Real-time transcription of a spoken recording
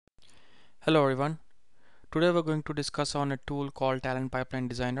Hello everyone. Today we're going to discuss on a tool called Talend Pipeline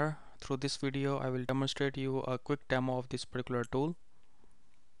Designer. Through this video, I will demonstrate you a quick demo of this particular tool.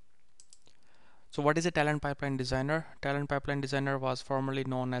 So what is a Talend Pipeline Designer? Talend Pipeline Designer was formerly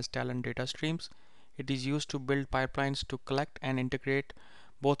known as Talend Data Streams. It is used to build pipelines to collect and integrate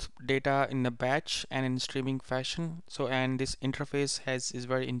both data in a batch and in streaming fashion. And this interface is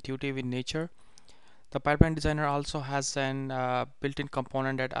very intuitive in nature. The Pipeline Designer also has an built-in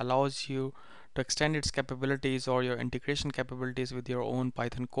component that allows you to extend its capabilities or your integration capabilities with your own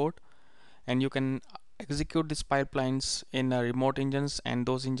Python code, and you can execute these pipelines in remote engines, and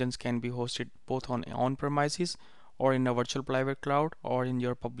those engines can be hosted both on premises or in a virtual private cloud or in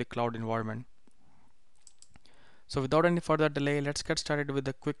your public cloud environment. So without any further delay, let's get started with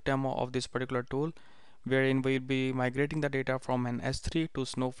a quick demo of this particular tool, wherein we'll be migrating the data from an S3 to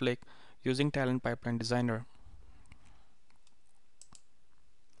Snowflake using Talend Pipeline Designer.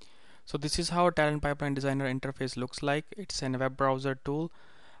 So this is how Talend Pipeline Designer interface looks like. It's a web browser tool.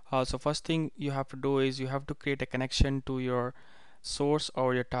 So first thing you have to do is you have to create a connection to your source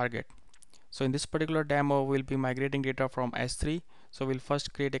or your target. So in this particular demo, we'll be migrating data from S3. So we'll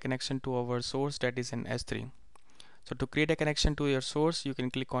first create a connection to our source, that is in S3. So to create a connection to your source, you can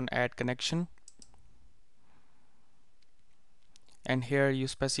click on Add Connection. And here you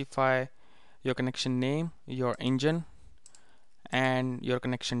specify your connection name, your engine, and your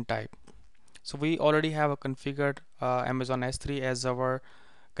connection type. So we already have a configured Amazon S3 as our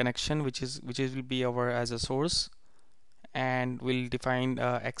connection, which will be our as a source, and we'll define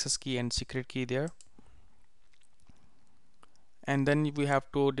access key and secret key there. And then we have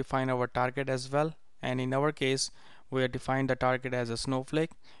to define our target as well, and in our case we have defined the target as a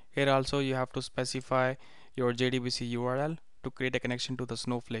Snowflake. Here also you have to specify your JDBC URL to create a connection to the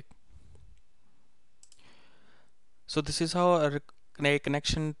Snowflake. So this is how a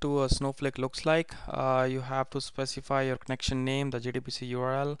connection to a Snowflake looks like. You have to specify your connection name, the JDBC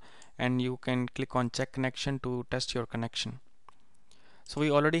URL, and you can click on check connection to test your connection. So we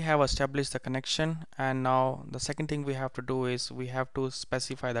already have established the connection, and now the second thing we have to do is we have to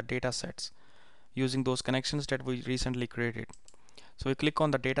specify the data sets using those connections that we recently created. So we click on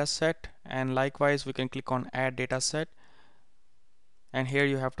the data set, and likewise we can click on add data set, and here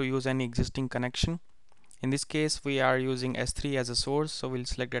you have to use any existing connection. In this case we are using S3 as a source, so we'll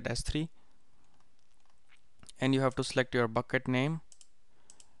select that S3, and you have to select your bucket name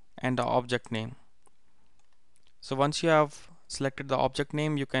and the object name. So once you have selected the object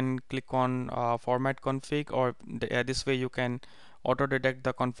name, you can click on format config, or this way you can auto detect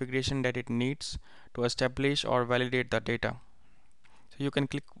the configuration that it needs to establish or validate the data. So you can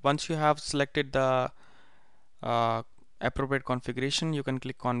click, once you have selected the uh, appropriate configuration, you can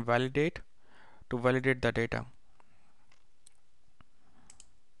click on validate to validate the data.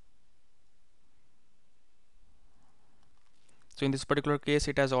 So in this particular case,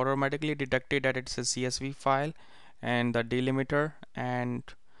 it has automatically detected that it's a CSV file and the delimiter, and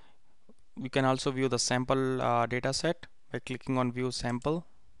we can also view the sample data set by clicking on view sample.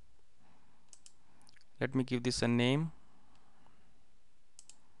 Let me give this a name.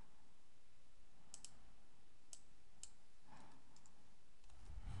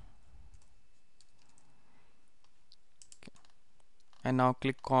 And now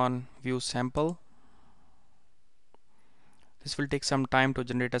click on view sample. This will take some time to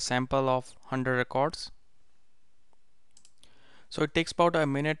generate a sample of 100 records. So it takes about a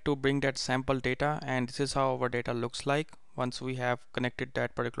minute to bring that sample data, and this is how our data looks like once we have connected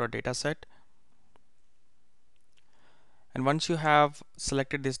that particular data set. And once you have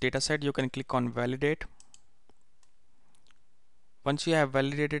selected this data set, you can click on validate. Once you have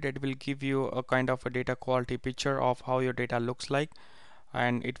validated, it will give you a kind of a data quality picture of how your data looks like,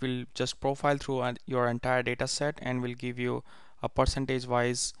 and it will just profile through your entire data set and will give you a percentage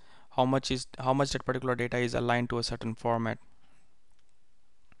wise how much that particular data is aligned to a certain format.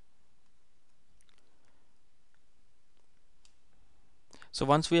 So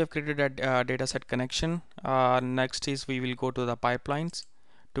once we have created that data set connection, next is we will go to the pipelines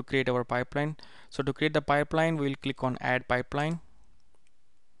to create our pipeline. So to create the pipeline, we will click on add pipeline,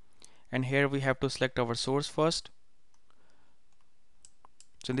 and here we have to select our source first.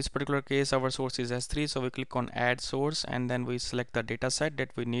 So in this particular case our source is S3, so we click on add source, and then we select the data set that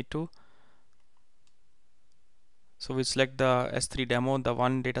we need to. So we select the S3 demo, the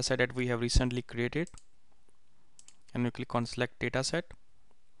one data set that we have recently created, and we click on select data set.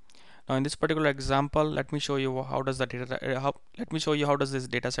 Now in this particular example, let me show you how does the data how does this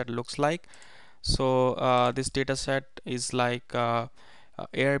data set looks like. So this data set is like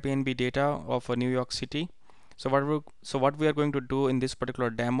Airbnb data of New York City. So what we are going to do in this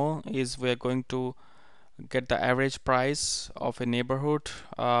particular demo is we are going to get the average price of a neighborhood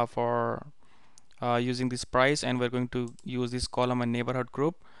for using this price, and we're going to use this column and neighborhood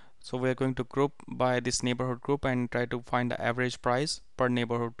group. So we're going to group by this neighborhood group and try to find the average price per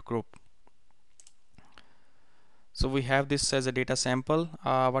neighborhood group. So we have this as a data sample.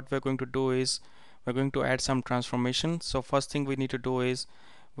 What we're going to do is we're going to add some transformation. So first thing we need to do is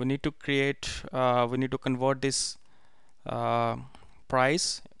we need to convert this uh,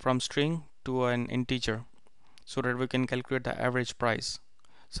 price from string to an integer so that we can calculate the average price.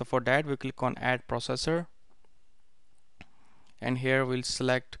 So for that we click on add processor, and here we'll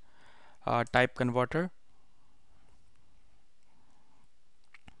select type converter.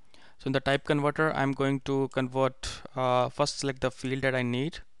 So in the type converter I'm going to convert, first select the field that I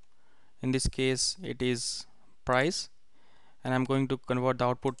need. In this case it is price, and I'm going to convert the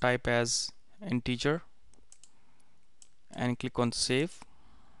output type as integer and click on save.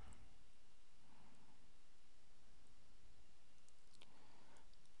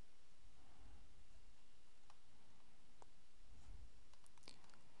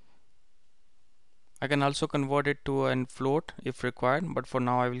 I can also convert it to an float if required, but for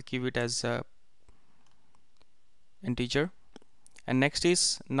now I will keep it as integer. And next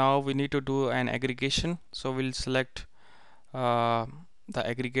is, now we need to do an aggregation, so we'll select uh, the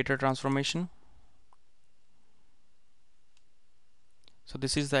aggregator transformation. So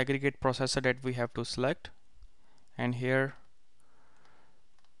this is the aggregate processor that we have to select, and here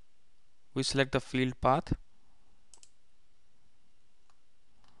we select the field path.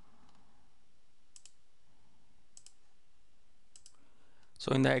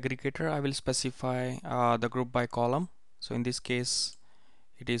 So in the aggregator I will specify the group by column. So in this case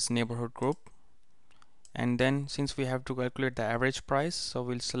it is neighborhood group, and then since we have to calculate the average price, so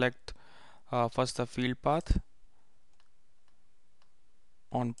we'll select first the field path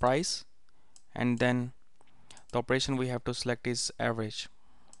on price, and then the operation we have to select is average.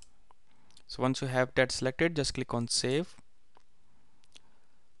 So once you have that selected, just click on save,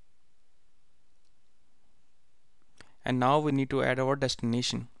 and now we need to add our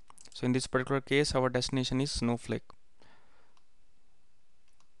destination. So in this particular case our destination is Snowflake.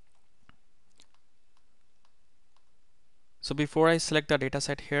 So before I select the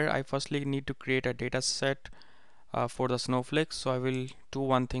dataset here, I firstly need to create a dataset for the Snowflake. So I will do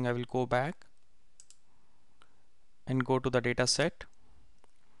one thing, I will go back and go to the dataset,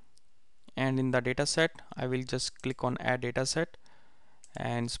 and in the dataset I will just click on add dataset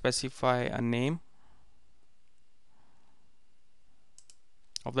and specify a name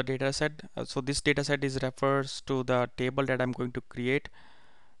of the dataset. So this dataset is refers to the table that I'm going to create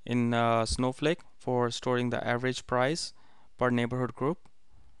in Snowflake for storing the average price per neighborhood group.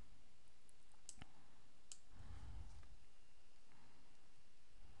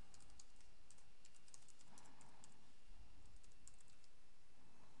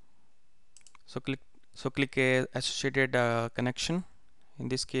 So click a associated connection. In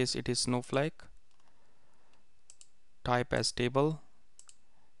this case it is Snowflake. Type as table.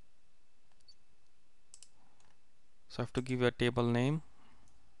 So I have to give a table name.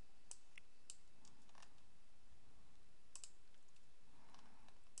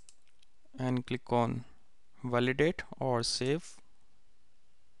 And click on validate or save.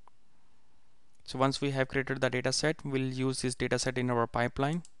 So once we have created the dataset, we'll use this dataset in our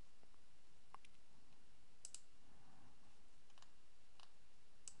pipeline.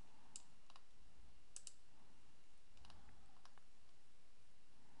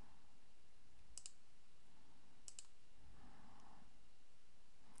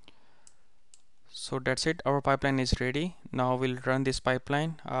 So that's it, our pipeline is ready. Now we'll run this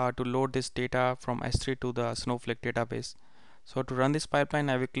pipeline to load this data from S3 to the Snowflake database. So to run this pipeline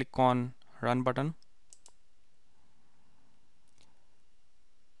I will click on run button.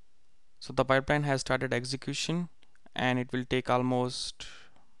 So the pipeline has started execution, and it will take almost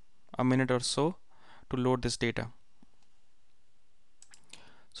a minute or so to load this data.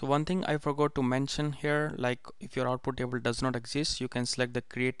 So one thing I forgot to mention here, like if your output table does not exist, you can select the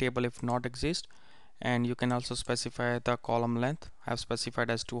create table if not exist, and you can also specify the column length. I have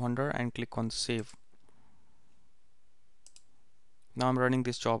specified as 200 and click on save. Now I'm running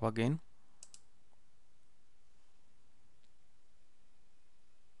this job again.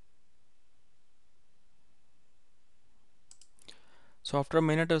 So after a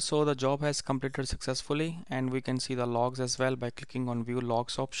minute or so the job has completed successfully, and we can see the logs as well by clicking on view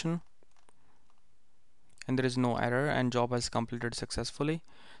logs option, and there is no error and job has completed successfully.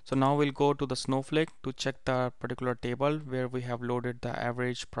 So now we'll go to the Snowflake to check the particular table where we have loaded the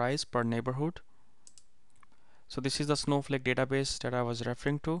average price per neighborhood. So this is the Snowflake database that I was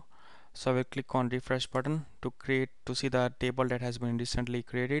referring to. So I will click on refresh button to see the table that has been recently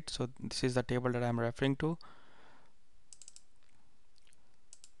created. So this is the table that I'm referring to.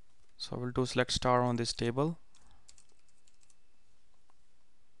 So I will do select star on this table.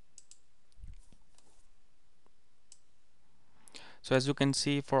 So as you can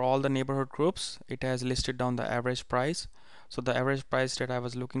see, for all the neighborhood groups, it has listed down the average price. So the average price that I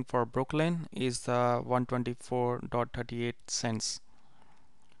was looking for Brooklyn is the 124.38 cents.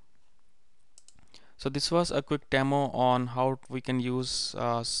 So this was a quick demo on how we can use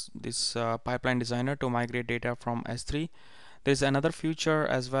this pipeline designer to migrate data from S3. There is another feature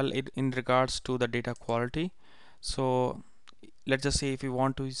as well in regards to the data quality. So let's just say if you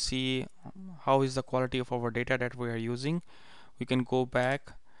want to see how is the quality of our data that we are using, we can go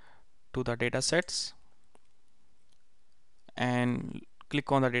back to the data sets and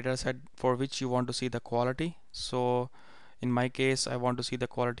click on the data set for which you want to see the quality. So in my case, I want to see the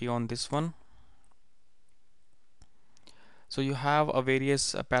quality on this one. So you have a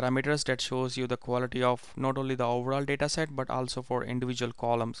various parameters that shows you the quality of not only the overall data set but also for individual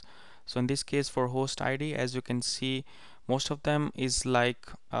columns. So in this case, for host ID, as you can see, most of them is like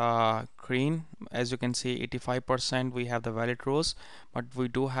green. As you can see, 85% we have the valid rows, but we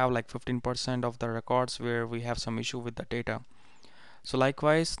do have like 15% of the records where we have some issue with the data. So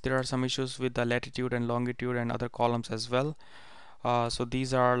likewise, there are some issues with the latitude and longitude and other columns as well. So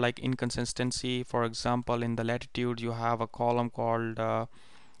these are like inconsistency. For example, in the latitude, you have a column called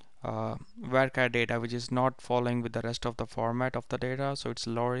varchar data, which is not following with the rest of the format of the data, so it's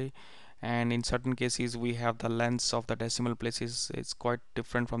lorry. And in certain cases, we have the lengths of the decimal places it's quite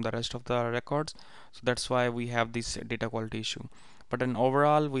different from the rest of the records, so that's why we have this data quality issue. But in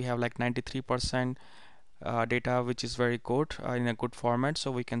overall, we have like 93% data, which is very good in a good format, so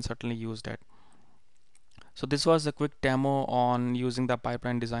we can certainly use that. So this was a quick demo on using the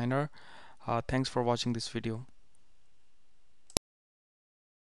pipeline designer. Thanks for watching this video.